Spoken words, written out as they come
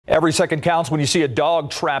Every second counts when you see a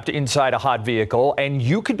dog trapped inside a hot vehicle, and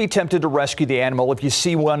you could be tempted to rescue the animal if you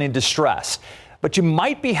see one in distress. But you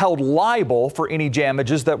might be held liable for any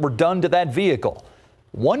damages that were done to that vehicle.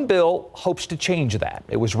 One bill hopes to change that.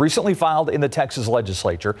 It was recently filed in the Texas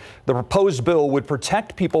legislature. The proposed bill would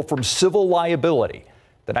protect people from civil liability.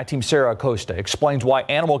 The Night Team's Sarah Acosta explains why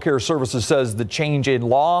Animal Care Services says the change in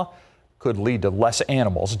law could lead to less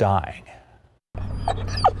animals dying.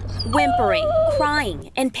 Whimpering,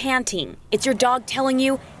 crying, and panting. It's your dog telling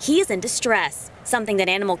you he is in distress. Something that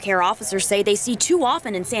animal care officers say they see too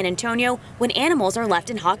often in San Antonio when animals are left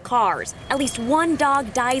in hot cars. At least one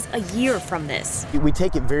dog dies a year from this. We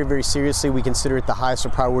take it very, very seriously. We consider it the highest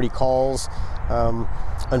of priority calls.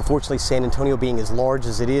 Unfortunately, San Antonio being as large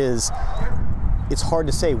as it is, it's hard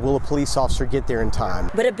to say, will a police officer get there in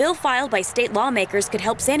time? But a bill filed by state lawmakers could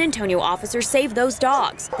help San Antonio officers save those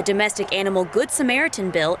dogs. The Domestic Animal Good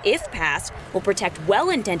Samaritan bill, if passed, will protect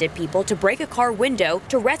well-intended people to break a car window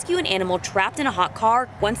to rescue an animal trapped in a hot car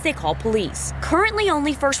once they call police. Currently,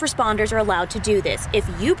 only first responders are allowed to do this. If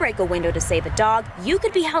you break a window to save a dog, you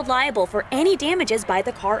could be held liable for any damages by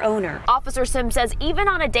the car owner. Officer Sim says even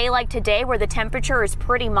on a day like today where the temperature is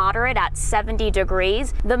pretty moderate at 70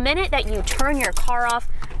 degrees, the minute that you turn your car off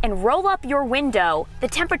and roll up your window, the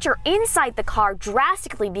temperature inside the car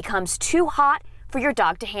drastically becomes too hot for your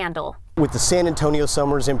dog to handle. With the San Antonio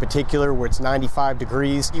summers in particular, where it's 95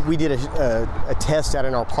 degrees, we did a test out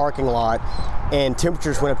in our parking lot, and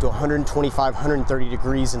temperatures went up to 125, 130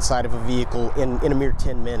 degrees inside of a vehicle in a mere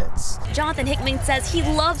 10 minutes. Jonathan Hickman says he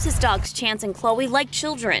loves his dogs Chance and Chloe like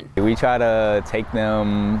children. We try to take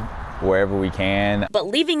them wherever we can. But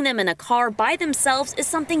leaving them in a car by themselves is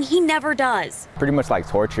something he never does. Pretty much like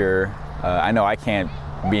torture. I know I can't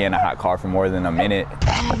be in a hot car for more than a minute.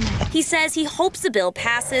 He says he hopes the bill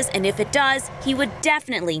passes, and if it does, he would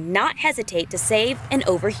definitely not hesitate to save an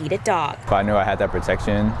overheated dog. If I knew I had that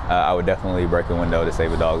protection, I would definitely break a window to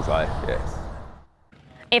save a dog's life, yes.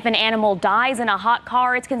 If an animal dies in a hot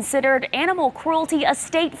car, it's considered animal cruelty a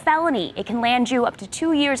state felony. It can land you up to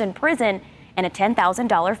 2 years in prison and a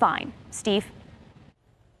 $10,000 fine. Steve?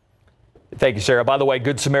 Thank you, Sarah. By the way,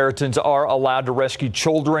 Good Samaritans are allowed to rescue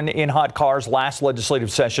children in hot cars. Last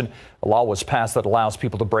legislative session, a law was passed that allows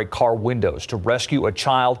people to break car windows to rescue a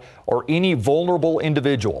child or any vulnerable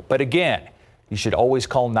individual. But again, you should always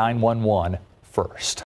call 911 first.